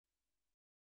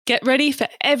Get ready for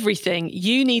everything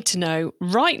you need to know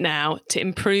right now to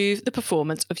improve the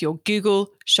performance of your Google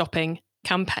Shopping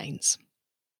campaigns.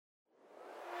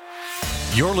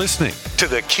 You're listening to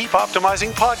the Keep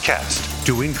Optimizing podcast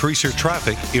to increase your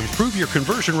traffic, improve your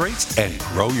conversion rates, and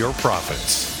grow your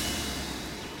profits.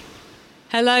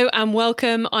 Hello and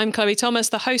welcome. I'm Chloe Thomas,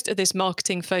 the host of this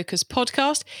Marketing Focus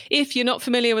podcast. If you're not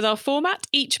familiar with our format,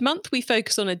 each month we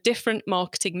focus on a different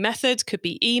marketing method, could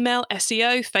be email,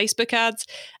 SEO, Facebook ads,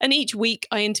 and each week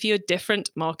I interview a different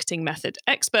marketing method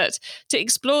expert to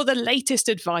explore the latest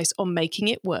advice on making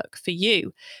it work for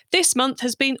you. This month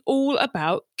has been all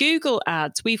about Google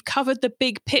ads. We've covered the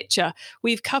big picture.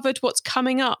 We've covered what's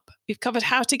coming up. We've covered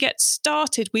how to get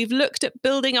started. We've looked at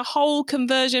building a whole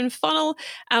conversion funnel,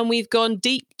 and we've gone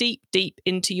deep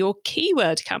into your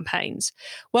keyword campaigns.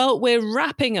 Well, we're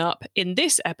wrapping up in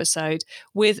this episode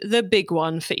with the big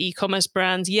one for e-commerce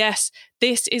brands. Yes,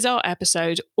 this is our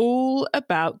episode all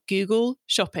about Google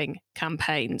Shopping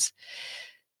campaigns.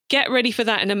 Get ready for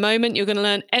that in a moment. You're going to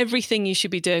learn everything you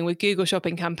should be doing with Google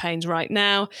Shopping campaigns right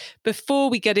now. Before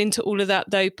we get into all of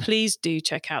that, though, please do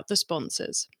check out the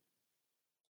sponsors.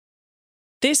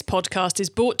 This podcast is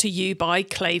brought to you by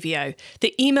Klaviyo,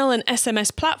 the email and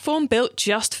SMS platform built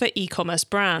just for e-commerce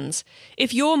brands.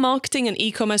 If you're marketing an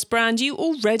e-commerce brand, you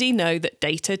already know that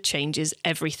data changes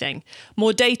everything.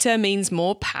 More data means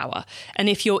more power. And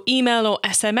if your email or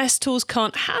SMS tools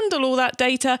can't handle all that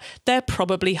data, they're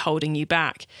probably holding you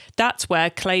back. That's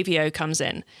where Klaviyo comes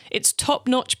in. Its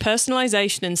top-notch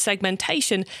personalization and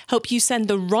segmentation help you send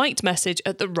the right message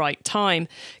at the right time,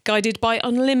 guided by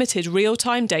unlimited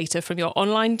real-time data from your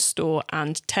online store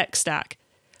and tech stack.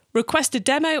 Request a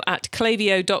demo at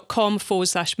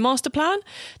klaviyo.com/masterplan.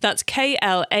 That's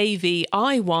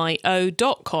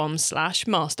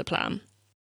KLAVIYO.com/masterplan.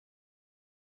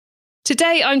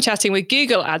 Today, I'm chatting with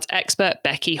Google Ads expert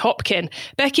Becky Hopkin.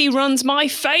 Becky runs my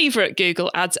favourite Google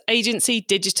Ads agency,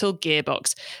 Digital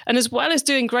Gearbox. And as well as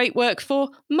doing great work for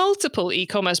multiple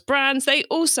e-commerce brands, they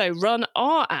also run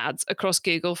our ads across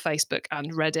Google, Facebook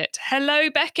and Reddit. Hello,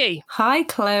 Becky. Hi,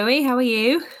 Chloe. How are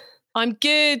you? I'm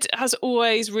good. As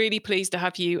always, really pleased to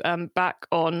have you back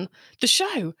on the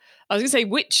show. I was going to say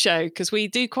which show, because we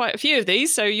do quite a few of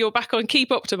these. So you're back on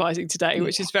Keep Optimizing today,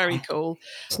 which is very cool.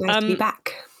 It's nice to be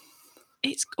back.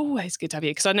 It's always good to have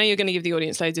you, because I know you're going to give the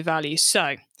audience loads of value.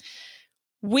 So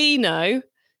we know,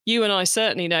 you and I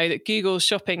certainly know, that Google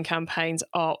Shopping campaigns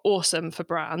are awesome for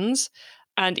brands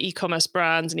and e-commerce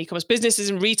businesses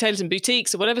and retailers and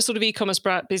boutiques or whatever sort of e-commerce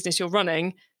business you're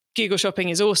running. Google Shopping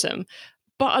is awesome.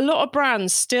 But a lot of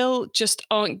brands still just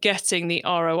aren't getting the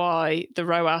ROI, the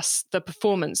ROAS, the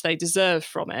performance they deserve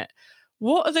from it.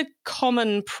 What are the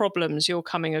common problems you're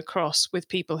coming across with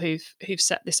people who've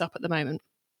set this up at the moment?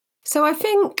 So I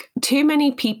think too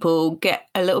many people get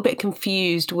a little bit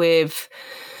confused with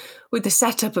the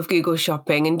setup of Google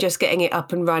Shopping and just getting it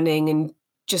up and running and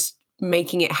just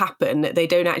making it happen. They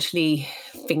don't actually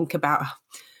think about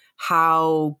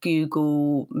how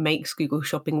Google makes Google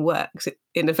Shopping work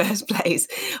in the first place.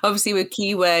 Obviously, with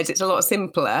keywords, it's a lot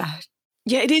simpler.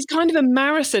 Yeah, it is kind of a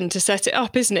marathon to set it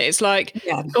up, isn't it? It's like,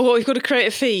 oh, we've got to create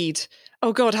a feed.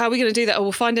 Oh God, how are we going to do that? Oh,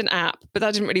 we'll find an app, but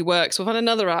that didn't really work. So we'll find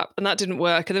another app and that didn't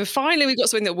work. And then finally we got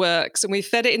something that works and we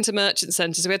fed it into Merchant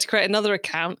Center. So we had to create another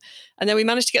account. And then we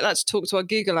managed to get that to talk to our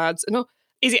Google ads. And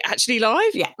is it actually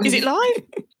live? Yeah. Is it live?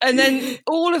 And then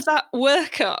all of that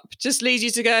workup just leads you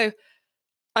to go,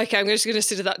 okay, I'm just going to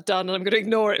consider that done and I'm going to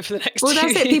ignore it for the next 2 years.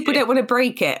 Well, that's it. People don't want to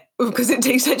break it because it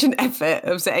takes such an effort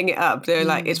of setting it up. They're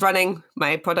like, it's running,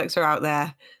 my products are out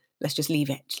there. Let's just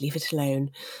leave it alone.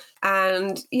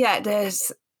 And yeah,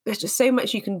 there's just so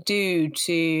much you can do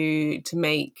to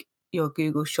make your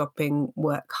Google Shopping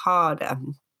work harder.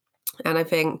 And I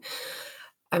think,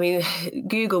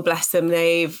 Google, bless them,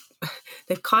 they've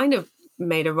kind of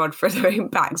made a rod for their own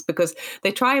backs because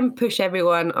they try and push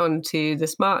everyone onto the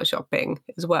smart shopping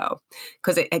as well.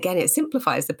 Because it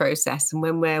simplifies the process. And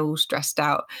when we're all stressed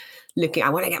out looking, I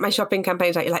want to get my shopping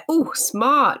campaigns right, you're like, oh,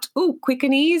 smart, oh, quick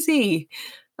and easy.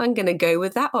 I'm going to go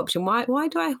with that option. Why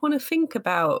do I want to think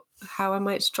about how I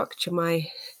might structure my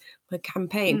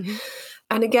campaign? Mm-hmm.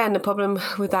 And again, the problem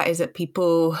with that is that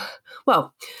the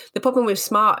problem with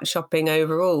smart shopping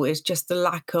overall is just the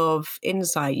lack of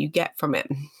insight you get from it.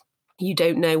 You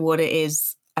don't know what it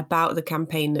is about the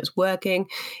campaign that's working.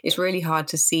 It's really hard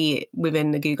to see it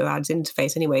within the Google Ads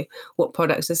interface anyway, what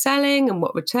products are selling and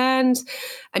what returns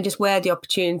and just where the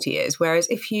opportunity is. Whereas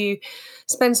if you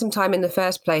spend some time in the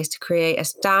first place to create a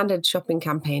standard shopping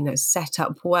campaign that's set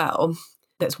up well,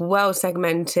 that's well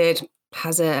segmented,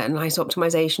 has a nice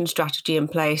optimization strategy in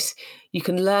place, you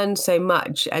can learn so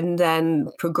much and then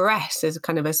progress as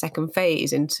kind of a second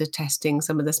phase into testing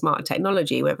some of the smart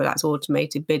technology, whether that's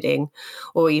automated bidding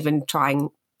or even trying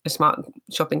a smart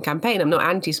shopping campaign. I'm not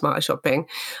anti-smart shopping.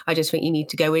 I just think you need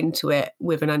to go into it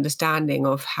with an understanding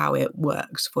of how it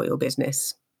works for your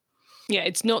business. Yeah,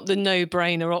 it's not the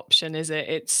no-brainer option, is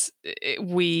it?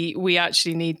 We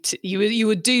actually need to.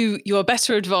 You are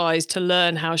better advised to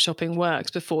learn how shopping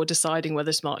works before deciding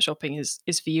whether smart shopping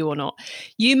is for you or not.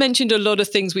 You mentioned a lot of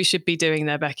things we should be doing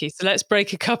there, Becky. So let's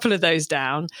break a couple of those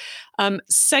down.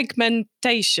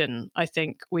 Segmentation, I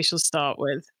think we shall start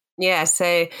with. Yeah.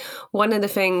 So one of the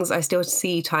things I still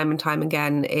see time and time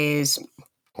again is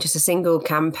just a single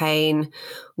campaign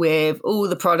with all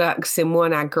the products in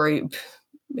one ad group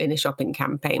in a shopping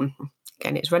campaign.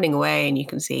 Again, it's running away and you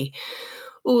can see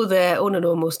all the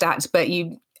normal stats, but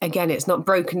it's not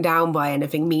broken down by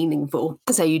anything meaningful.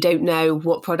 So you don't know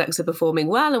what products are performing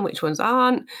well and which ones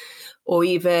aren't, or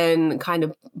even kind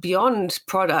of beyond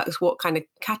products, what kind of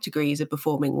categories are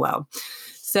performing well.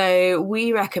 So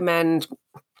we recommend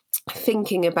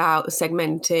thinking about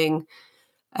segmenting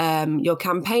your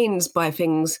campaigns by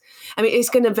things. I mean, it's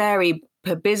going to vary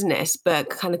per business,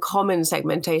 but kind of common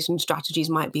segmentation strategies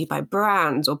might be by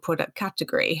brands or product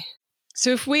category. So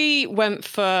if we went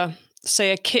for,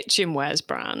 say, a kitchenwares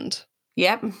brand,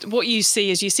 yep, what you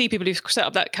see is people who've set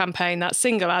up that campaign, that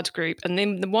single ad group, and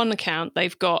in the one account,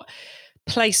 they've got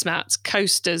placemats,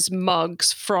 coasters,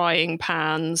 mugs, frying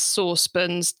pans,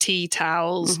 saucepans, tea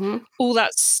towels, all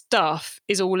that stuff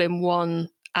is all in one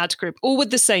ad group, all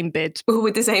with the same bid. All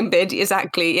with the same bid,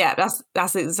 exactly. Yeah,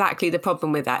 that's exactly the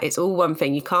problem with that. It's all one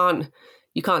thing. You can't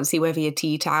see whether your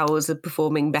tea towels are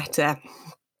performing better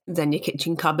than your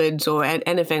kitchen cupboards or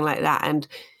anything like that. And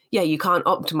yeah, you can't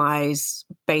optimize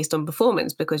based on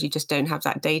performance because you just don't have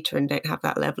that data and don't have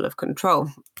that level of control.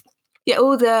 Yeah,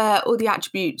 all the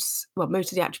attributes, well,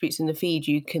 most of the attributes in the feed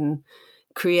you can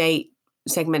create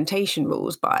segmentation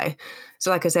rules by. So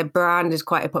like I said, brand is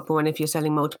quite a popular one if you're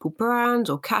selling multiple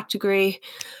brands or category,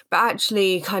 but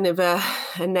actually kind of a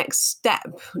next step,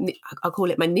 I'll call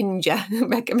it my ninja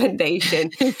recommendation,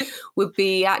 would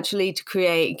be actually to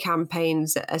create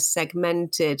campaigns that are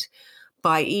segmented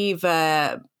by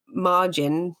either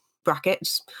margin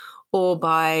brackets or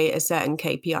by a certain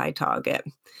KPI target,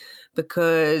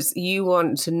 because you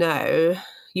want to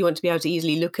be able to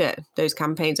easily look at those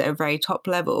campaigns at a very top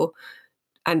level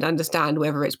and understand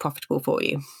whether it's profitable for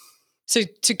you. So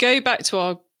to go back to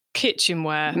our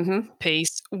kitchenware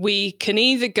piece, we can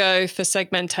either go for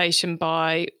segmentation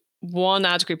by one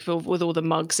ad group with all the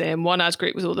mugs in, one ad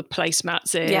group with all the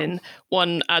placemats in,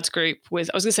 one ad group with,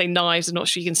 I was going to say knives. I'm not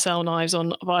sure you can sell knives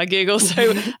via Google.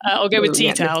 So I'll go with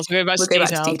tea towels. We'll go back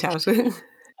to tea towels.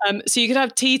 So you could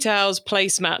have tea towels,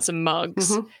 placemats and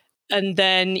mugs. And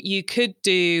then you could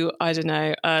do, I don't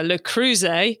know, Le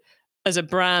Creuset as a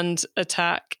brand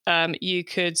attack. You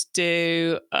could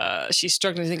do, she's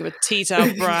struggling to think of a tea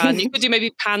towel brand. You could do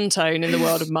maybe Pantone in the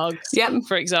world of mugs,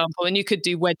 for example, and you could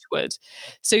do Wedgwood.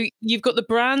 So you've got the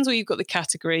brands or you've got the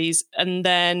categories. And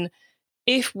then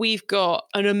if we've got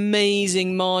an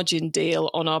amazing margin deal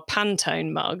on our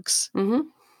Pantone mugs,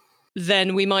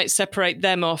 then we might separate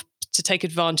them off to take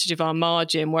advantage of our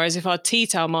margin. Whereas if our tea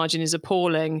towel margin is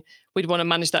appalling, we'd want to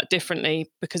manage that differently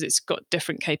because it's got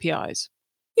different KPIs.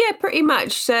 Yeah, pretty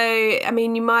much. So, I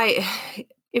mean,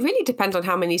 it really depends on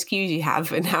how many SKUs you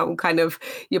have and how kind of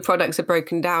your products are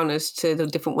broken down as to the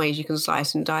different ways you can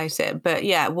slice and dice it. But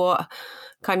yeah, what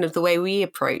kind of the way we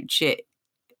approach it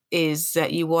is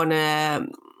that you want to,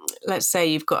 let's say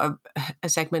you've got a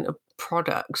segment of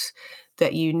products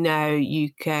that you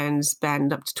can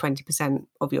spend up to 20%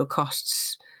 of your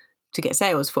costs to get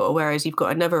sales for, whereas you've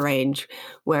got another range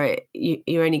where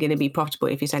you're only going to be profitable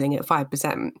if you're selling at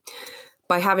 5%.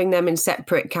 By having them in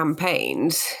separate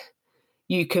campaigns,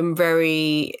 you can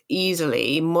very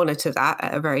easily monitor that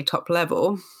at a very top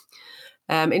level.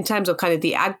 In terms of kind of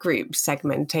the ad group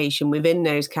segmentation within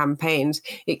those campaigns,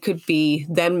 it could be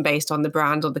then based on the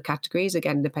brand or the categories,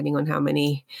 again, depending on how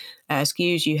many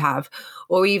SKUs you have,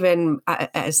 or even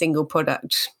at a single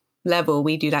product level.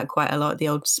 We do that quite a lot, the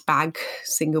old SPAG,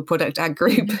 single product ad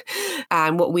group.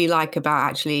 And what we like about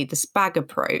actually the SPAG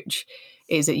approach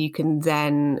is that you can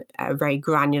then at a very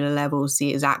granular level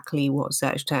see exactly what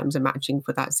search terms are matching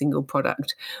for that single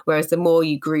product. Whereas the more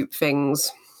you group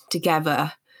things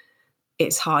together,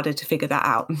 it's harder to figure that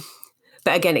out.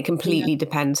 But again, it completely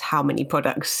depends how many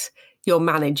products you're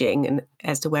managing and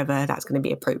as to whether that's going to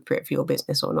be appropriate for your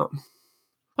business or not.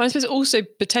 Well, I suppose also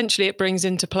potentially it brings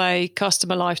into play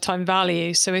customer lifetime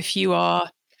value. So if you are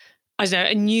I don't know,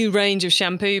 a new range of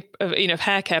shampoo, of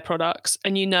hair care products,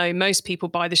 and most people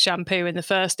buy the shampoo in the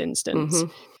first instance.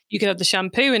 Mm-hmm. You could have the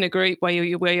shampoo in a group where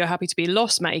you're happy to be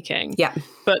loss making. Yeah.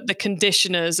 But the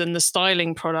conditioners and the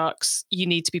styling products you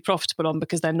need to be profitable on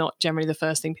because they're not generally the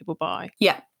first thing people buy.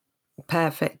 Yeah.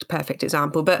 Perfect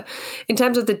example. But in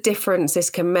terms of the difference this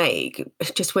can make,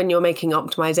 just when you're making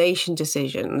optimization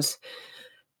decisions,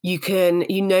 you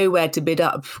know where to bid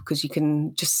up because you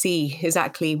can just see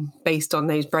exactly based on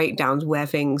those breakdowns where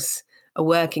things are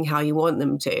working how you want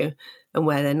them to and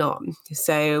where they're not.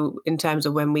 So in terms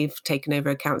of when we've taken over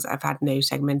accounts that have had no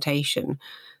segmentation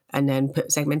and then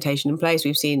put segmentation in place,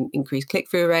 we've seen increased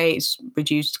click-through rates,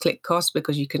 reduced click costs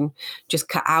because you can just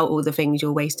cut out all the things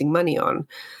you're wasting money on.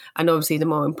 And obviously the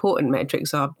more important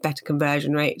metrics are better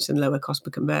conversion rates and lower cost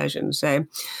per conversion. So,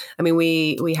 I mean,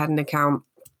 we had an account,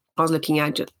 I was looking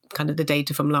at kind of the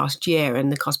data from last year,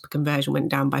 and the cost per conversion went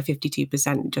down by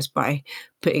 52% just by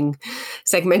putting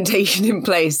segmentation in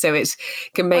place. So it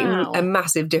can make a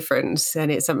massive difference.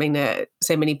 And it's something that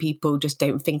so many people just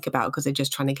don't think about because they're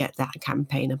just trying to get that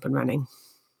campaign up and running.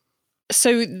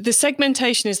 So the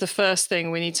segmentation is the first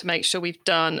thing we need to make sure we've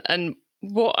done. And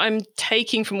what I'm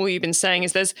taking from all you've been saying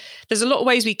is there's a lot of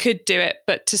ways we could do it,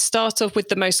 but to start off with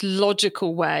the most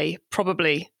logical way,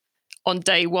 probably on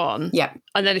day one. Yeah.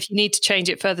 And then if you need to change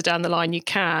it further down the line, you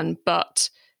can,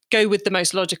 but go with the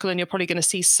most logical and you're probably going to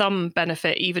see some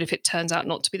benefit, even if it turns out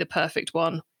not to be the perfect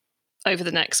one over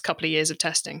the next couple of years of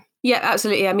testing. Yeah,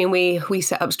 absolutely. I mean, we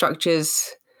set up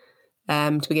structures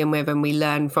to begin with and we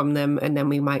learn from them. And then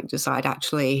we might decide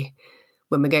actually,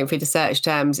 when we're going through the search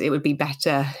terms, it would be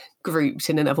better grouped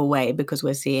in another way because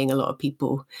we're seeing a lot of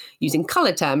people using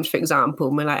color terms, for example.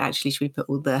 And we're like, actually, should we put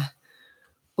all the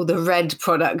red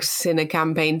products in a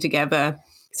campaign together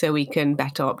so we can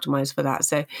better optimize for that?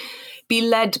 So be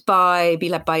led by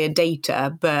your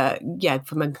data, but yeah,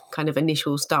 from a kind of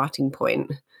initial starting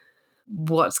point,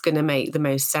 what's going to make the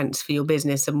most sense for your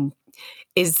business, and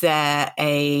is there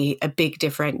a big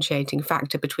differentiating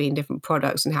factor between different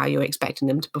products and how you're expecting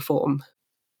them to perform?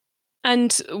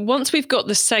 And once we've got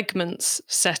the segments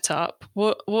set up,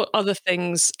 what other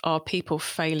things are people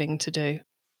failing to do?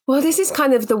 Well, this is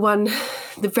kind of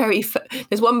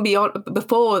there's one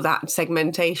before that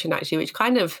segmentation actually, which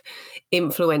kind of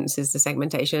influences the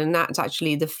segmentation, and that's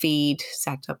actually the feed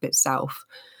setup itself.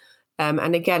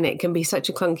 And again, it can be such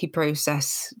a clunky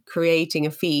process creating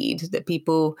a feed that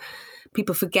people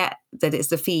forget that it's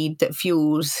the feed that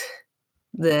fuels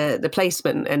the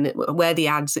placement and where the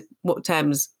ads,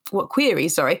 what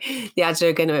queries, the ads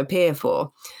are going to appear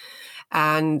for.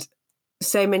 And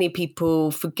so many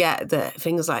people forget that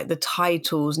things like the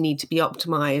titles need to be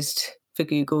optimized for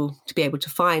Google to be able to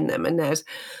find them. And there's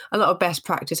a lot of best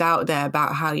practice out there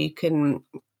about how you can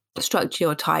structure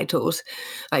your titles,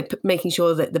 like making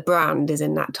sure that the brand is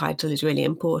in that title is really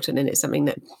important. And it's something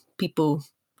that people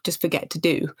just forget to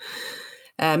do.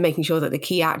 Making sure that the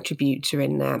key attributes are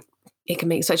in there. It can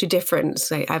make such a difference.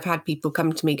 Like, I've had people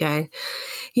come to me going,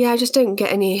 yeah, I just don't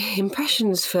get any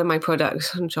impressions for my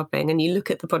products on shopping. And you look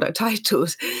at the product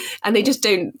titles and they just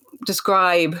don't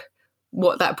describe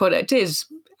what that product is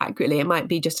accurately. It might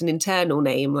be just an internal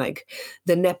name like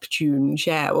the Neptune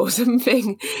chair or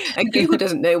something. And Google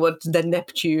doesn't know what the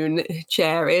Neptune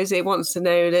chair is. It wants to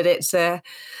know that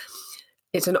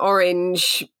it's an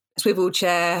orange swivel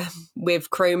chair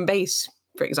with chrome base,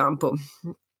 for example.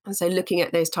 And so looking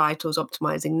at those titles,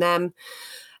 optimizing them,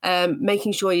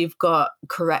 making sure you've got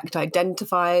correct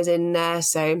identifiers in there.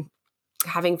 So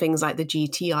having things like the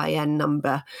GTIN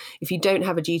number. If you don't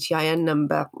have a GTIN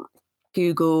number,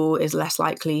 Google is less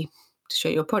likely to show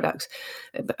your products.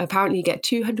 Apparently you get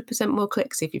 200% more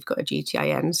clicks if you've got a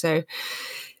GTIN. So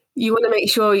you want to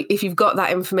make sure if you've got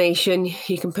that information,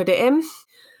 you can put it in.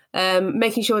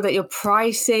 Making sure that your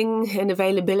pricing and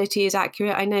availability is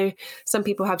accurate. I know some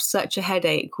people have such a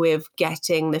headache with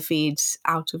getting the feeds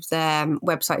out of their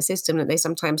website system that they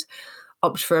sometimes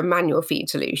opt for a manual feed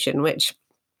solution, which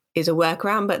is a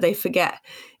workaround, but they forget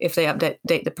if they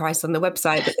update the price on the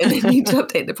website, but they need to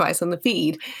update the price on the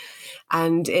feed.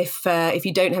 And if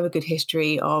you don't have a good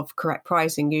history of correct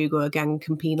pricing, Google again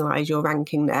can penalize your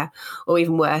ranking there, or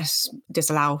even worse,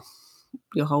 disallow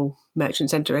your whole Merchant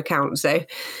Center account. So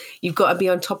you've got to be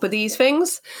on top of these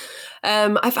things.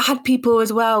 I've had people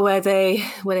as well where they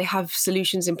have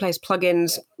solutions in place,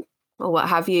 plugins or what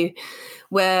have you,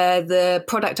 where the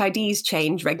product IDs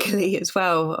change regularly as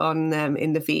well on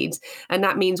in the feeds. And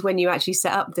that means when you actually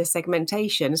set up this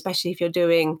segmentation, especially if you're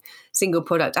doing single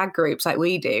product ad groups like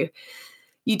we do,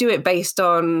 you do it based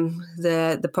on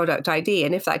the product ID.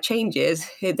 And if that changes,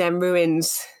 it then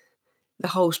ruins the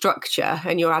whole structure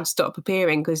and your ads stop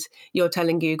appearing because you're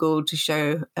telling Google to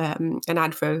show an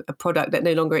ad for a product that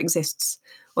no longer exists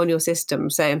on your system.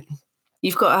 So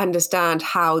you've got to understand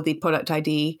how the product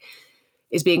ID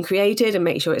is being created and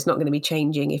make sure it's not going to be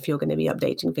changing if you're going to be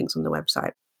updating things on the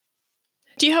website.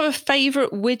 Do you have a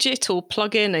favourite widget or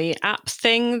plugin, or app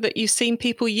thing that you've seen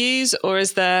people use, or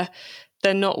is there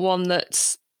not one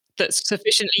that's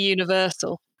sufficiently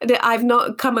universal? I've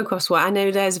not come across one. I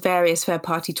know there's various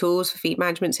third-party tools for feed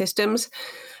management systems.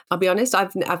 I'll be honest,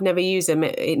 I've never used them.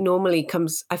 It normally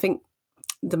comes, I think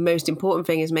the most important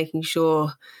thing is making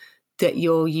sure that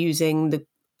you're using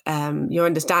you're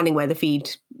understanding where the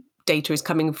feed data is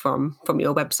coming from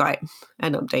your website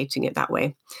and updating it that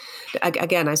way.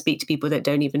 Again, I speak to people that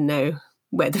don't even know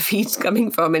where the feed's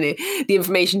coming from, and the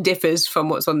information differs from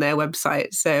what's on their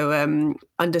website. So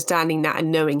understanding that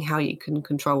and knowing how you can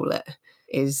control it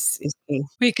is key.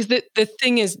 Because the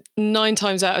thing is, 9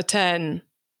 times out of 10,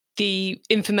 the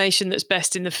information that's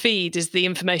best in the feed is the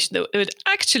information that would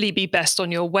actually be best on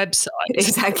your website.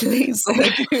 Exactly.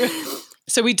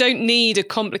 So we don't need a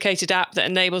complicated app that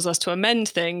enables us to amend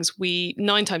things.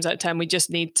 9 times out of 10, we just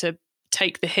need to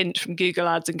take the hint from Google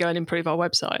Ads and go and improve our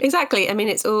website. Exactly. I mean,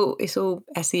 it's all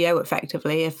SEO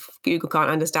effectively. If Google can't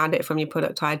understand it from your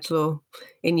product title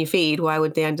in your feed, why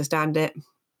would they understand it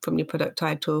from your product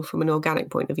title from an organic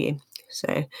point of view?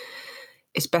 So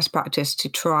it's best practice to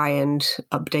try and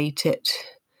update it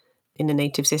in the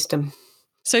native system.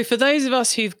 So for those of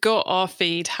us who've got our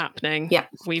feed happening,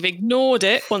 we've ignored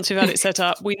it once we've had it set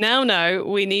up. We now know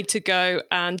we need to go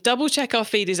and double check our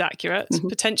feed is accurate,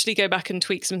 potentially go back and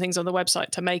tweak some things on the website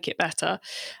to make it better.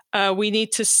 We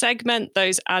need to segment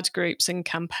those ad groups and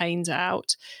campaigns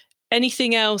out.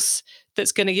 Anything else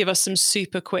that's going to give us some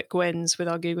super quick wins with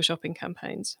our Google Shopping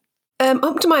campaigns?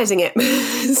 Optimizing it.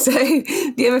 So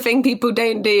the other thing people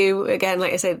don't do, again,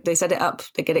 like I said, they set it up,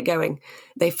 they get it going.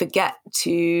 They forget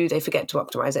to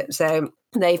optimize it. So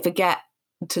they forget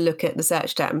to look at the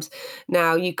search terms.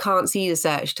 Now, you can't see the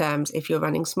search terms if you're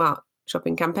running smart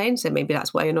shopping campaigns, so maybe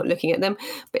that's why you're not looking at them.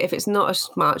 But if it's not a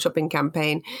smart shopping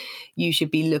campaign, you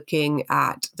should be looking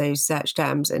at those search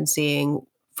terms and seeing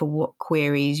for what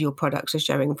queries your products are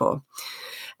showing for.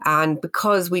 And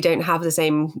because we don't have the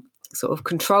same sort of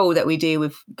control that we do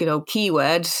with good old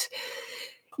keywords,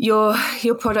 your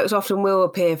products often will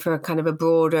appear for a kind of a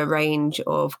broader range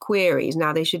of queries.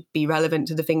 Now, they should be relevant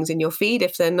to the things in your feed.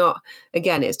 If they're not,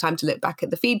 again, it's time to look back at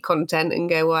the feed content and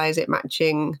go, why is it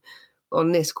matching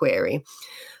on this query?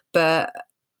 But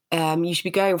you should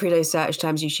be going through those search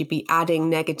terms. You should be adding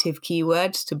negative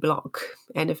keywords to block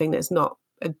anything that's not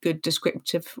a good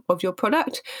descriptive of your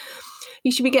product.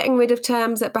 You should be getting rid of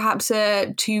terms that perhaps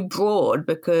are too broad,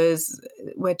 because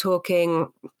we're talking,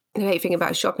 the great thing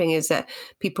about shopping is that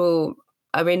people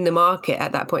are in the market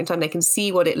at that point in time. They can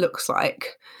see what it looks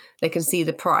like. They can see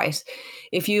the price.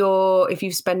 If you're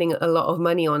spending a lot of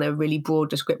money on a really broad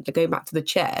descriptor, go back to the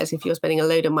chairs, if you're spending a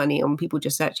load of money on people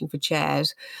just searching for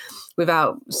chairs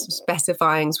without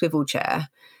specifying swivel chair,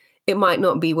 it might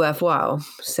not be worthwhile.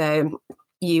 So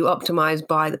you optimize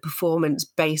by the performance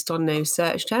based on those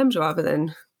search terms rather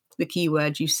than the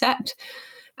keyword you set,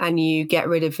 and you get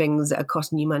rid of things that are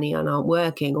costing you money and aren't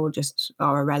working or just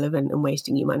are irrelevant and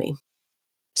wasting you money.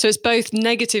 So it's both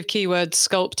negative keyword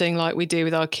sculpting like we do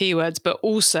with our keywords, but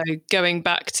also going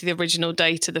back to the original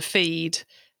data, the feed,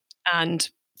 and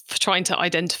trying to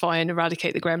identify and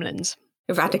eradicate the gremlins.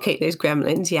 Eradicate those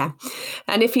gremlins, yeah.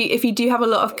 And if you do have a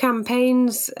lot of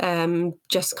campaigns,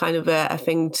 just kind of a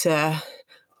thing to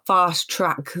fast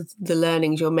track the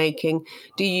learnings you're making,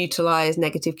 do utilize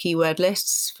negative keyword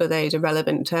lists for those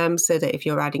irrelevant terms, so that if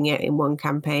you're adding it in one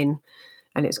campaign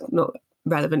and it's not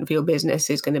relevant for your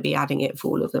business, is going to be adding it for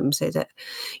all of them, so that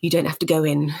you don't have to go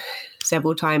in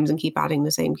several times and keep adding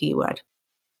the same keyword.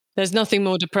 There's nothing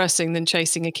more depressing than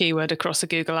chasing a keyword across a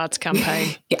Google Ads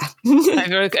campaign. Yeah.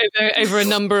 over a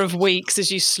number of weeks as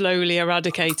you slowly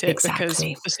eradicate it.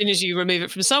 Exactly. Because as soon as you remove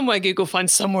it from somewhere, Google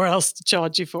finds somewhere else to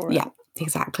charge you for it. Yeah,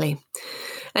 exactly.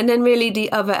 And then really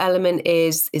the other element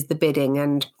is the bidding,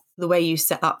 and the way you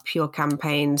set up your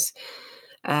campaigns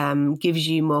gives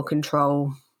you more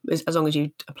control. As long as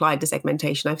you applied the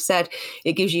segmentation I've said,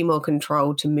 it gives you more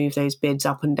control to move those bids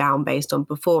up and down based on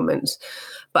performance.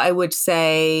 But I would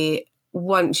say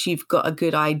once you've got a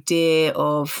good idea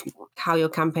of how your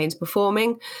campaign's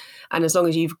performing, and as long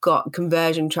as you've got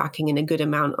conversion tracking and a good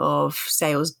amount of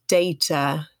sales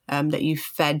data that you've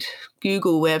fed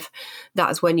Google with,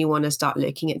 that's when you want to start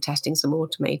looking at testing some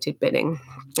automated bidding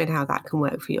and how that can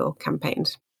work for your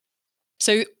campaigns.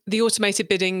 So the automated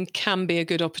bidding can be a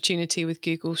good opportunity with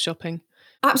Google Shopping.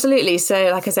 Absolutely.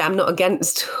 So like I said, I'm not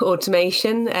against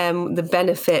automation. The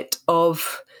benefit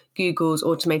of Google's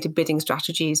automated bidding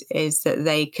strategies is that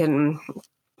they can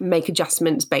make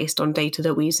adjustments based on data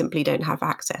that we simply don't have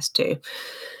access to.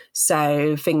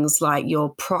 So things like your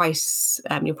price,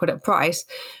 your product price,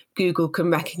 Google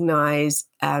can recognize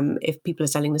if people are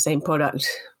selling the same product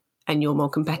and you're more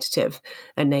competitive,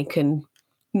 and they can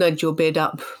nudge your bid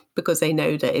up because they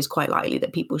know that it's quite likely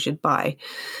that people should buy.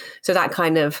 So that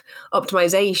kind of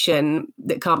optimization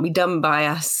that can't be done by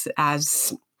us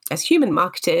as human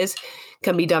marketers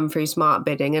can be done through smart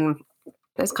bidding. And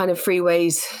there's kind of three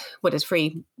ways, there's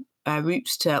three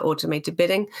routes to automated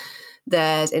bidding.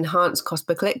 There's enhanced cost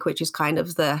per click, which is kind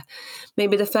of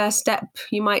maybe the first step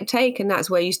you might take. And that's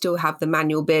where you still have the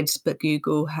manual bids, but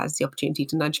Google has the opportunity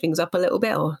to nudge things up a little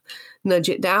bit or nudge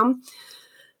it down.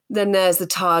 Then there's the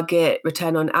target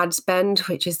return on ad spend,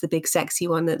 which is the big sexy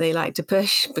one that they like to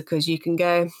push, because you can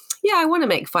go, yeah, I want to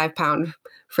make £5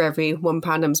 for every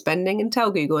 £1 I'm spending, and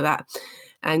tell Google that.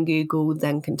 And Google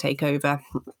then can take over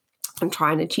and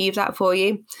try and achieve that for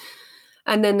you.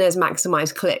 And then there's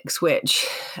maximize clicks, which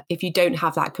if you don't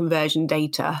have that conversion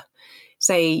data,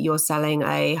 say you're selling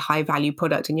a high value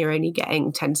product and you're only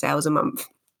getting 10 sales a month,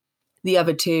 the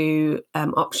other two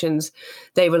options,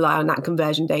 they rely on that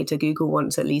conversion data. Google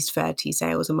wants at least 30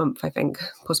 sales a month, I think,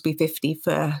 possibly 50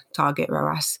 for target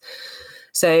ROAS.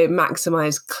 So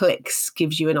maximize clicks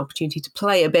gives you an opportunity to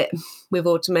play a bit with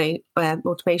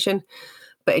automation,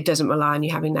 but it doesn't rely on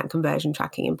you having that conversion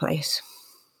tracking in place.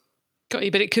 Got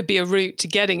you, but it could be a route to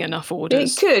getting enough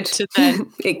orders. It could. To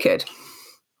then it could.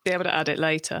 Be able to add it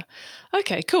later.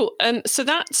 Okay, cool. So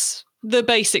that's the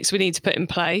basics we need to put in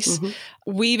place.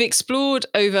 Mm-hmm. We've explored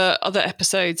over other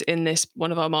episodes in this,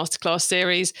 one of our masterclass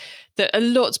series, that a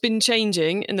lot's been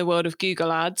changing in the world of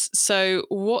Google Ads. So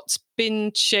what's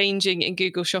been changing in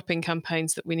Google Shopping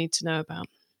campaigns that we need to know about?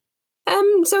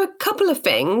 So a couple of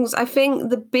things. I think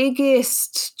the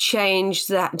biggest change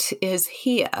that is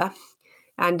here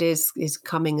and is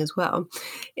coming as well,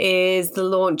 is the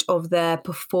launch of their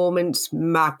Performance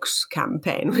Max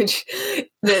campaign, which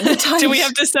the title, do we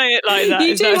have to say it like that?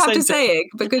 You do have to say it,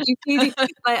 because you see,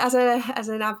 like as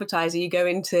an advertiser, you go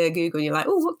into Google and you're like,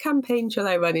 oh, what campaign shall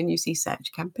I run? And you see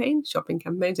search campaigns, shopping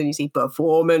campaigns, and you see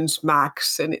Performance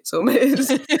Max, and it's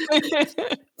almost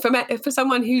for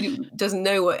someone who doesn't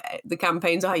know what the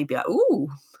campaigns are, you'd be like, ooh,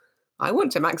 I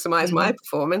want to maximize my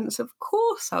performance. Of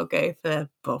course, I'll go for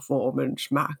Performance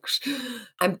Max.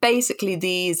 And basically,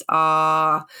 these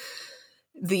are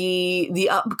the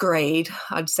upgrade,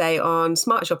 I'd say, on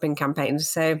smart shopping campaigns.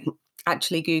 So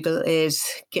actually, Google is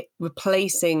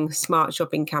replacing smart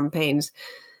shopping campaigns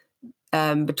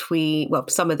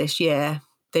summer this year.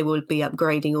 They will be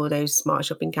upgrading all those smart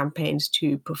shopping campaigns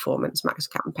to Performance Max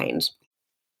campaigns.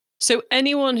 So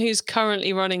anyone who's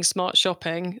currently running smart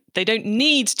shopping, they don't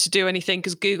need to do anything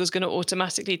because Google's going to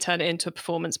automatically turn it into a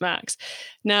Performance Max.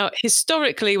 Now,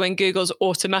 historically, when Google's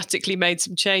automatically made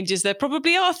some changes, there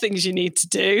probably are things you need to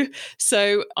do.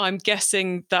 So I'm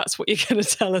guessing that's what you're going to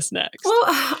tell us next. Well,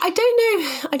 I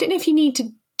don't know if you need to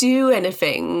do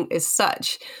anything as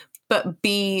such, but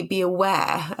be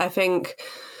aware. I think.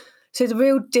 So the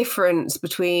real difference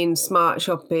between Smart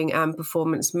Shopping and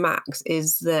Performance Max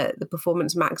is that the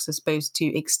Performance Max are supposed to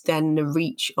extend the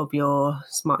reach of your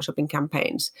Smart Shopping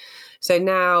campaigns. So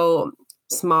now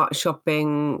Smart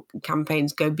Shopping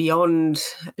campaigns go beyond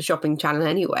the shopping channel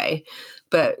anyway.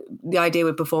 But the idea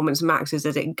with Performance Max is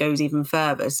that it goes even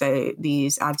further. So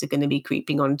these ads are going to be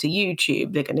creeping onto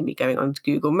YouTube. They're going to be going onto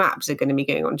Google Maps. They're going to be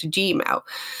going onto Gmail,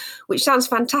 which sounds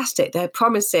fantastic. They're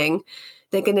promising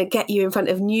they're going to get you in front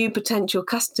of new potential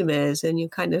customers, and you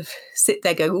kind of sit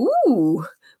there going, ooh,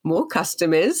 more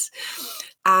customers.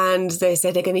 And they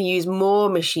say they're going to use more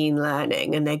machine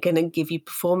learning, and they're going to give you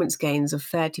performance gains of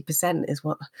 30% is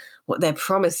what they're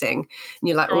promising. And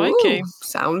you're like, ooh,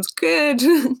 sounds good.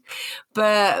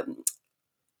 But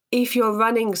if you're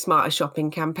running smarter shopping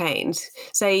campaigns,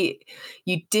 say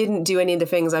you didn't do any of the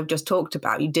things I've just talked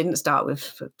about, you didn't start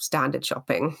with standard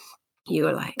shopping, you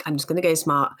were like, I'm just going to go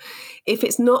smart. If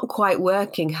it's not quite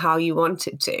working how you want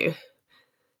it to,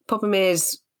 problem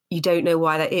is you don't know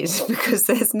why that is, because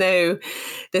there's no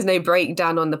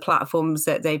breakdown on the platforms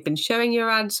that they've been showing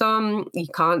your ads on. You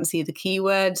can't see the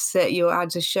keywords that your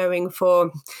ads are showing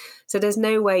for. So there's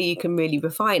no way you can really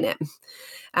refine it.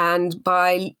 And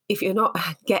if you're not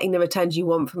getting the returns you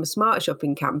want from a smart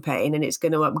shopping campaign and it's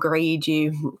going to upgrade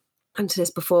you into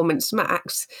this Performance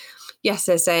Max, yes,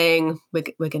 they're saying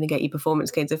we're going to get you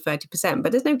performance gains of 30%,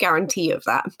 but there's no guarantee of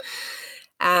that.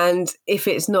 And if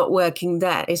it's not working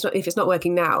if it's not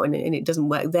working now and it doesn't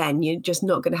work then, you're just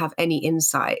not going to have any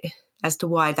insight as to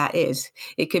why that is.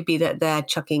 It could be that they're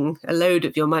chucking a load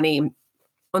of your money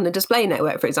on the display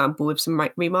network, for example, with some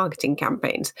remarketing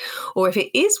campaigns. Or if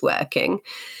it is working,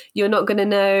 you're not going to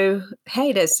know,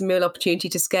 hey, there's some real opportunity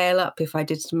to scale up if I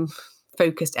did some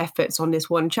focused efforts on this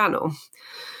one channel.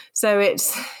 So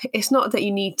it's not that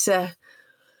you need to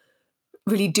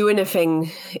really do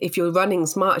anything if you're running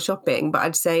smart shopping, but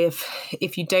I'd say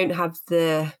if you don't have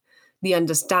the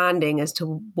understanding as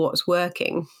to what's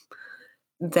working,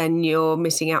 then you're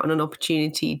missing out on an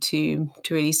opportunity to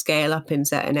really scale up in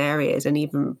certain areas and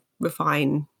even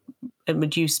refine and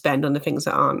reduce spend on the things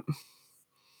that aren't.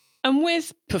 And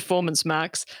with Performance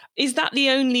Max, is that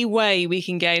the only way we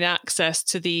can gain access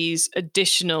to these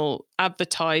additional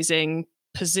advertising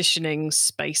positioning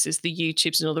spaces, the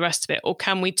YouTubes and all the rest of it? Or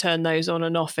can we turn those on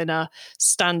and off in a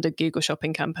standard Google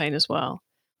Shopping campaign as well?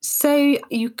 So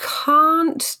you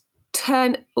can't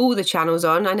turn all the channels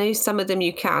on. I know some of them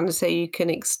you can, so you can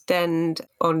extend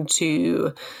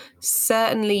onto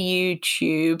certainly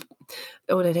YouTube.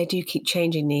 Although they do keep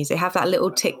changing these. They have that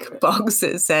little tick box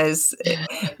that says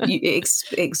it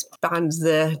expands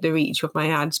the reach of my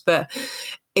ads, but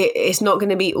it's not going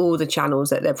to be all the channels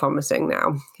that they're promising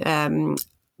now.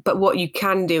 But what you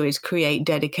can do is create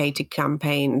dedicated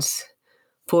campaigns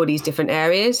for these different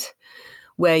areas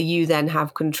where you then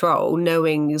have control,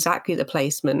 knowing exactly the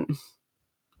placement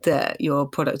that your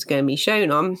product's going to be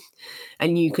shown on.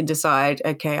 And you can decide,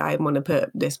 okay, I want to put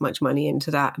this much money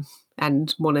into that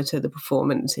and monitor the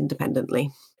performance independently.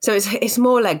 So it's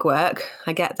more legwork.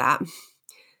 I get that.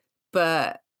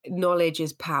 But knowledge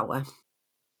is power.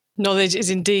 Knowledge is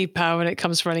indeed power when it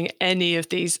comes to running any of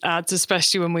these ads,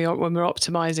 especially when we're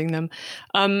optimizing them.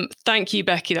 Thank you,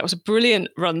 Becky. That was a brilliant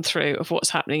run through of what's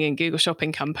happening in Google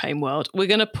Shopping campaign world. We're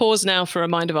going to pause now for a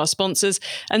reminder of our sponsors,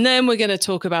 and then we're going to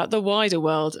talk about the wider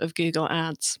world of Google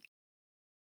Ads.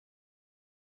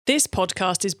 This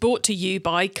podcast is brought to you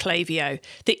by Klaviyo,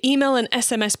 the email and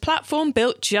SMS platform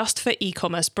built just for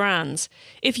e-commerce brands.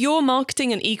 If you're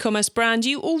marketing an e-commerce brand,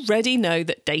 you already know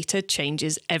that data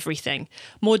changes everything.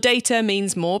 More data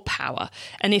means more power.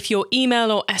 And if your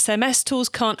email or SMS tools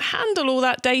can't handle all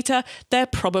that data, they're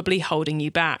probably holding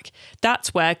you back.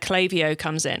 That's where Klaviyo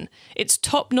comes in. Its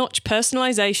top-notch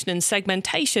personalization and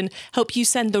segmentation help you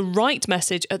send the right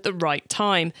message at the right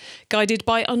time, guided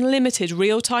by unlimited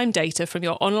real-time data from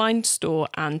your online store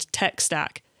and tech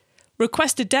stack.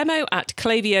 Request a demo at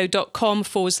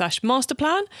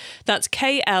klaviyo.com/masterplan. That's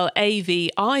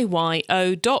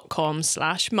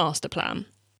KLAVIYO.com/masterplan.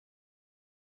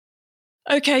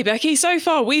 Okay, Becky, so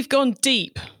far we've gone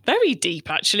deep, very deep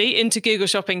actually, into Google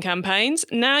Shopping campaigns.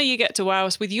 Now you get to wow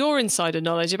us with your insider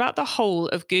knowledge about the whole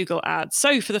of Google Ads.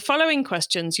 So for the following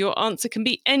questions, your answer can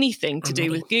be anything to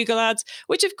do with Google Ads,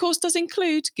 which of course does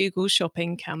include Google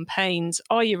Shopping campaigns.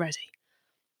 Are you ready?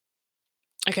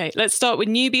 Okay, let's start with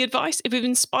newbie advice. If we've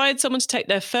inspired someone to take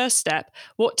their first step,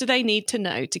 what do they need to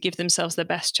know to give themselves the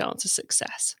best chance of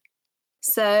success?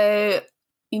 So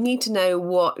you need to know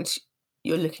what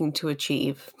you're looking to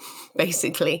achieve,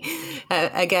 basically.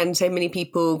 Again, so many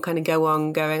people kind of go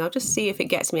on going, I'll just see if it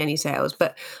gets me any sales.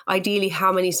 But ideally,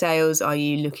 how many sales are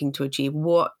you looking to achieve?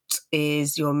 What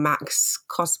is your max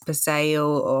cost per sale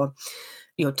or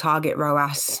your target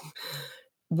ROAS?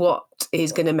 What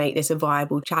is going to make this a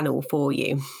viable channel for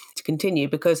you to continue?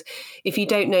 Because if you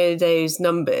don't know those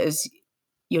numbers,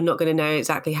 you're not going to know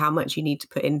exactly how much you need to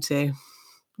put into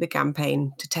the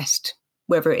campaign to test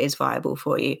whether it is viable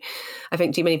for you. I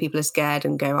think too many people are scared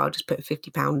and go, I'll just put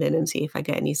 £50 in and see if I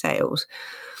get any sales,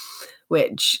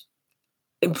 which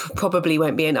probably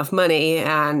won't be enough money,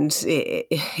 and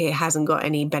it hasn't got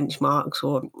any benchmarks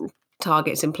or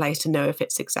targets in place to know if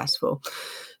it's successful.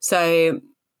 So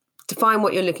define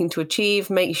what you're looking to achieve,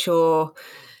 make sure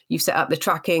you've set up the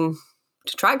tracking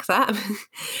to track that.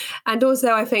 And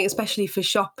also, I think, especially for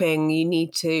shopping, you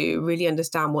need to really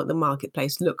understand what the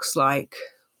marketplace looks like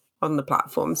on the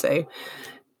platform. So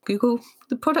Google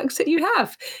the products that you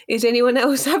have. Is anyone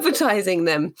else advertising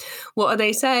them? What are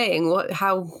they saying?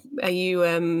 How are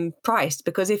you priced?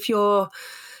 Because if you're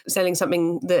selling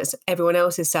something that everyone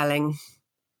else is selling,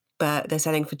 but they're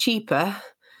selling for cheaper,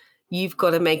 you've got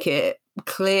to make it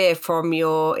clear from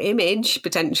your image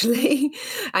potentially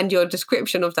and your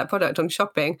description of that product on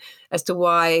shopping as to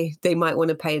why they might want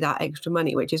to pay that extra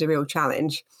money, which is a real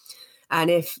challenge. And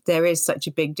if there is such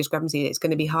a big discrepancy, it's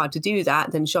going to be hard to do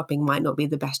that, then shopping might not be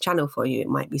the best channel for you. It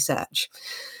might be search.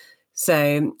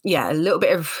 So yeah, a little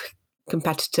bit of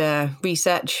competitor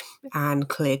research and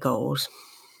clear goals.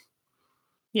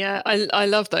 Yeah, I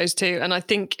love those too. And I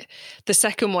think the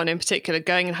second one in particular,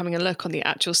 going and having a look on the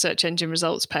actual search engine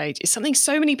results page, is something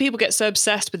so many people get so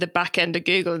obsessed with the back end of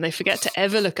Google and they forget to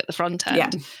ever look at the front end. Yeah.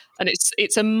 And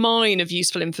it's a mine of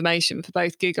useful information for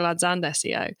both Google Ads and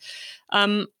SEO.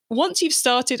 Once you've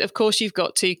started, of course, you've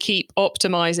got to keep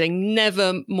optimizing.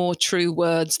 Never more true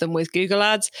words than with Google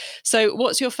Ads. So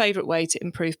what's your favorite way to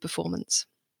improve performance?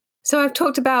 So I've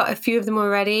talked about a few of them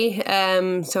already.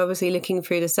 So obviously looking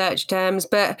through the search terms,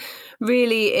 but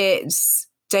really it's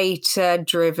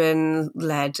data-driven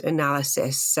led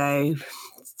analysis. So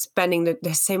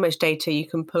there's so much data you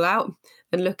can pull out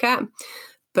and look at,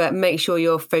 but make sure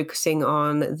you're focusing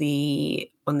on the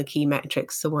key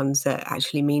metrics, the ones that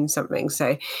actually mean something.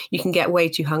 So you can get way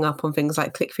too hung up on things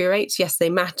like click-through rates. Yes, they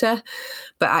matter,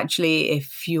 but actually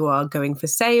if you are going for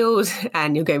sales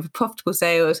and you're going for profitable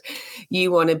sales,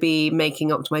 you want to be making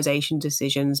optimization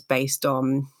decisions based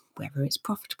on whether it's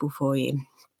profitable for you.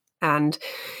 And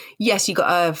yes, you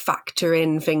got to factor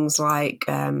in things like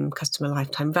customer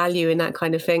lifetime value and that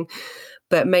kind of thing.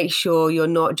 But make sure you're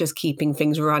not just keeping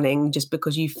things running just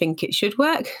because you think it should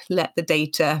work. Let the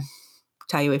data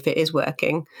tell you if it is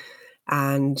working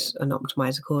and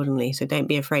optimize accordingly. So don't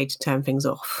be afraid to turn things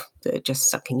off that are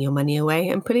just sucking your money away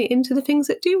and put it into the things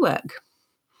that do work.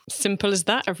 Simple as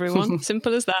that, everyone.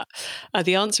 Simple as that.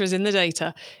 The answer is in the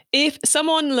data. If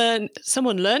someone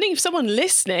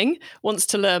listening wants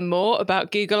to learn more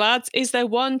about Google Ads, is there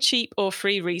one cheap or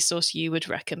free resource you would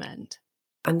recommend?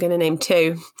 I'm going to name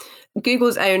two.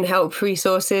 Google's own help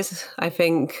resources, I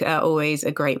think, are always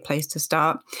a great place to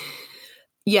start.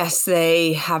 Yes,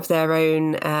 they have their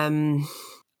own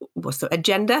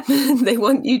agenda they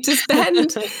want you to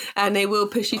spend, and they will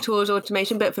push you towards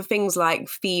automation. But for things like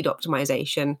feed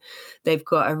optimization, they've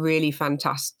got a really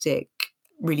fantastic,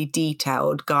 really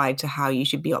detailed guide to how you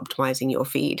should be optimizing your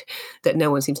feed that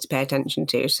no one seems to pay attention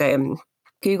to. So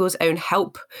Google's own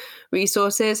help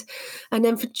resources. And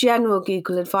then for general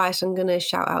Google advice, I'm going to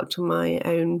shout out to my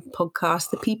own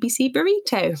podcast, the PPC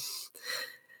Burrito,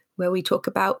 where we talk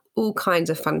about all kinds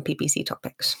of fun PPC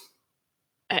topics.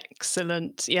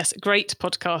 Excellent. Yes, great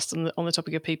podcast on the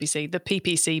topic of PPC, the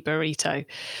PPC Burrito.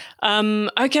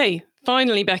 Okay,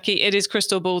 finally, Becky, it is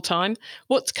crystal ball time.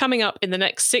 What's coming up in the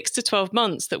next 6 to 12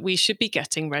 months that we should be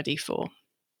getting ready for?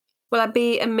 Well, I'd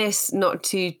be amiss not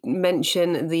to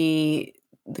mention the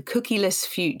cookieless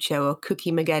future, or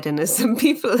Cookie-mageddon, as some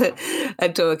people are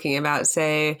talking about.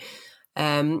 So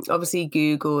obviously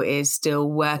Google is still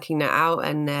working that out,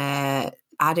 and they're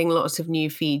adding lots of new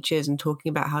features and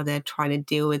talking about how they're trying to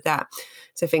deal with that.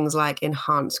 So things like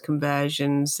enhanced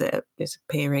conversions that is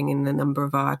appearing in a number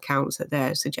of our accounts that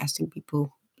they're suggesting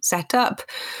people set up,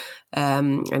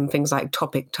 and things like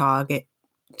topic targeting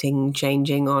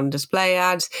changing on display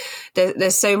ads.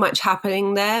 There's so much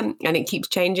happening there, and it keeps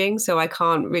changing. So I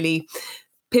can't really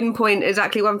pinpoint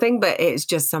exactly one thing, but it's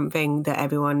just something that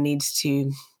everyone needs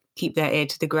to keep their ear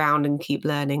to the ground and keep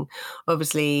learning.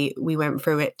 Obviously, we went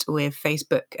through it with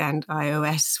Facebook and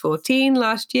iOS 14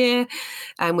 last year,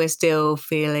 and we're still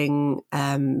feeling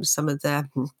some of the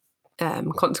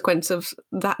consequence of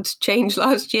that change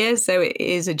last year. So it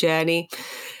is a journey,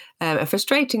 a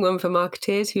frustrating one for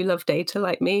marketers who love data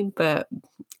like me, but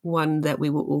one that we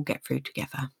will all get through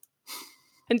together.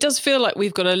 It does feel like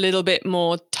we've got a little bit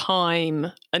more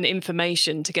time and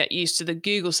information to get used to the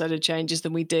Google set of changes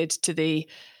than we did to the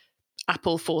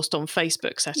Apple forced on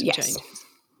Facebook set of changes.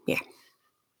 Yeah.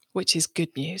 Which is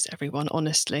good news, everyone,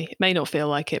 honestly. It may not feel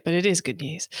like it, but it is good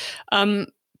news.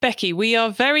 Becky, we are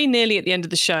very nearly at the end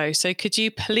of the show, so could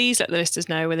you please let the listeners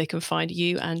know where they can find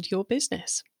you and your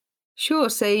business? Sure.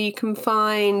 So you can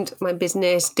find my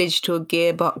business, Digital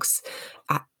Gearbox,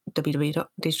 at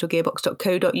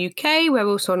www.digitalgearbox.co.uk. We're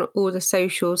also on all the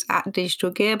socials at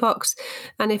Digital Gearbox.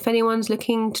 And if anyone's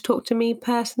looking to talk to me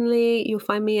personally, you'll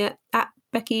find me at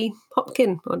Becky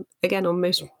Hopkin, on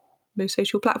most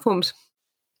social platforms.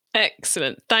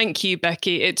 Excellent. Thank you,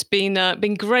 Becky. It's been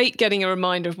great getting a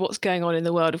reminder of what's going on in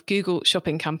the world of Google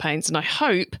shopping campaigns. And I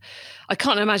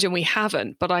can't imagine we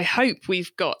haven't, but I hope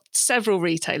we've got several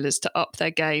retailers to up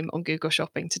their game on Google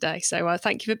shopping today. So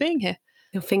thank you for being here.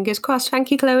 Your fingers crossed.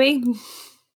 Thank you, Chloe.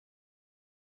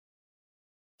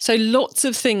 So lots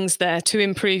of things there to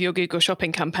improve your Google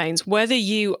shopping campaigns, whether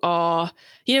you are,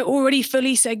 already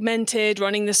fully segmented,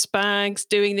 running the SPAGs,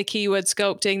 doing the keyword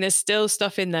sculpting, there's still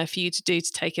stuff in there for you to do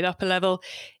to take it up a level.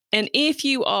 And if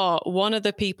you are one of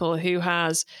the people who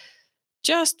has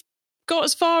just got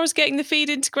as far as getting the feed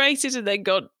integrated and then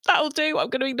gone, that'll do, I'm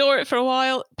going to ignore it for a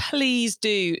while, please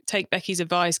do take Becky's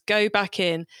advice, go back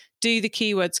in, do the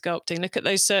keyword sculpting, look at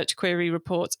those search query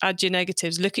reports, add your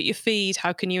negatives, look at your feed,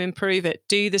 how can you improve it,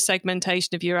 do the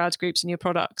segmentation of your ad groups and your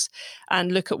products,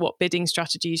 and look at what bidding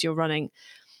strategies you're running.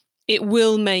 It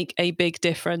will make a big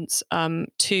difference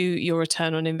to your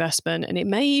return on investment. And it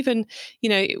may even,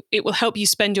 it will help you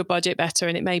spend your budget better,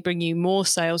 and it may bring you more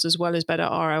sales as well as better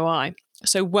ROI.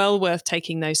 So well worth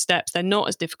taking those steps. They're not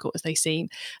as difficult as they seem.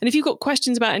 And if you've got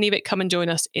questions about any of it, come and join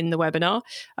us in the webinar.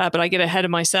 But I get ahead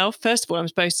of myself. First of all, I'm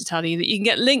supposed to tell you that you can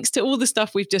get links to all the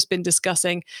stuff we've just been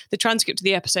discussing, the transcript of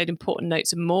the episode, important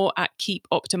notes and more at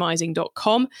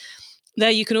keepoptimizing.com. There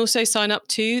you can also sign up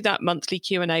to that monthly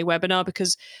Q&A webinar,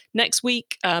 because next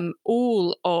week,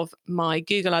 all of my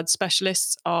Google Ads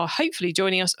specialists are hopefully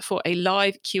joining us for a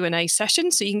live Q&A session,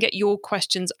 so you can get your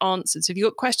questions answered. So if you've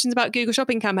got questions about Google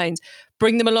Shopping campaigns,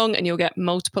 bring them along and you'll get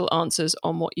multiple answers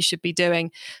on what you should be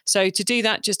doing. So to do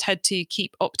that, just head to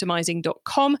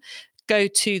keepoptimizing.com, go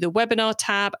to the webinar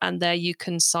tab, and there you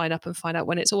can sign up and find out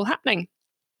when it's all happening.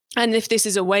 And if this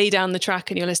is a way down the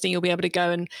track and you're listening, you'll be able to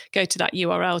go to that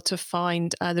URL to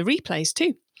find the replays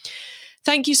too.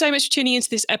 Thank you so much for tuning into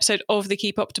this episode of the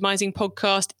Keep Optimizing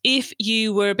podcast. If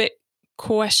you were a bit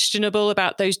questionable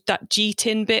about that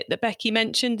GTIN bit that Becky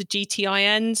mentioned, the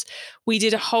GTINs, we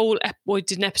did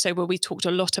an episode where we talked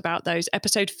a lot about those.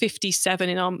 Episode 57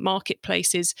 in our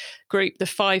marketplaces group, the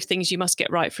 5 things you must get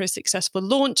right for a successful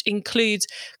launch, includes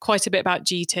quite a bit about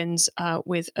GTINs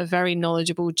with a very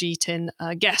knowledgeable GTIN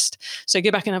guest. So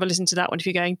go back and have a listen to that one if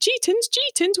you're going,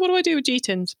 GTINs, what do I do with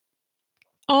GTINs?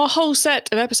 Our whole set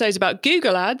of episodes about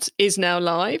Google Ads is now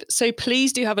live, so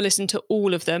please do have a listen to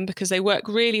all of them, because they work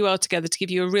really well together to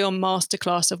give you a real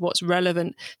masterclass of what's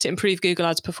relevant to improve Google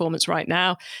Ads performance right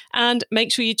now. And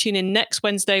make sure you tune in next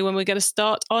Wednesday when we're going to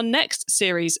start our next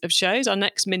series of shows, our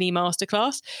next mini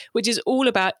masterclass, which is all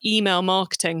about email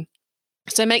marketing.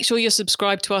 So make sure you're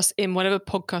subscribed to us in whatever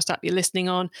podcast app you're listening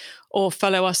on, or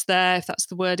follow us there if that's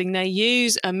the wording they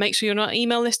use, and make sure you're on our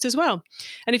email list as well.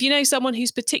 And if you know someone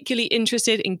who's particularly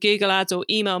interested in Google Ads or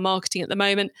email marketing at the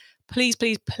moment, please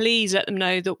let them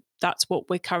know that that's what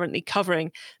we're currently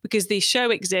covering, because the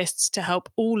show exists to help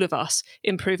all of us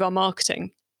improve our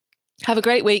marketing. Have a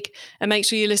great week, and make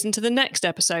sure you listen to the next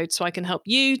episode so I can help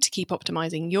you to keep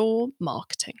optimizing your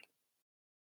marketing.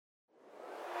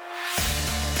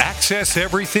 Access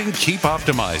everything Keep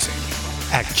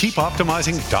Optimizing at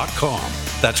keepoptimizing.com.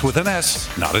 That's with an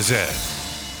S, not a Z.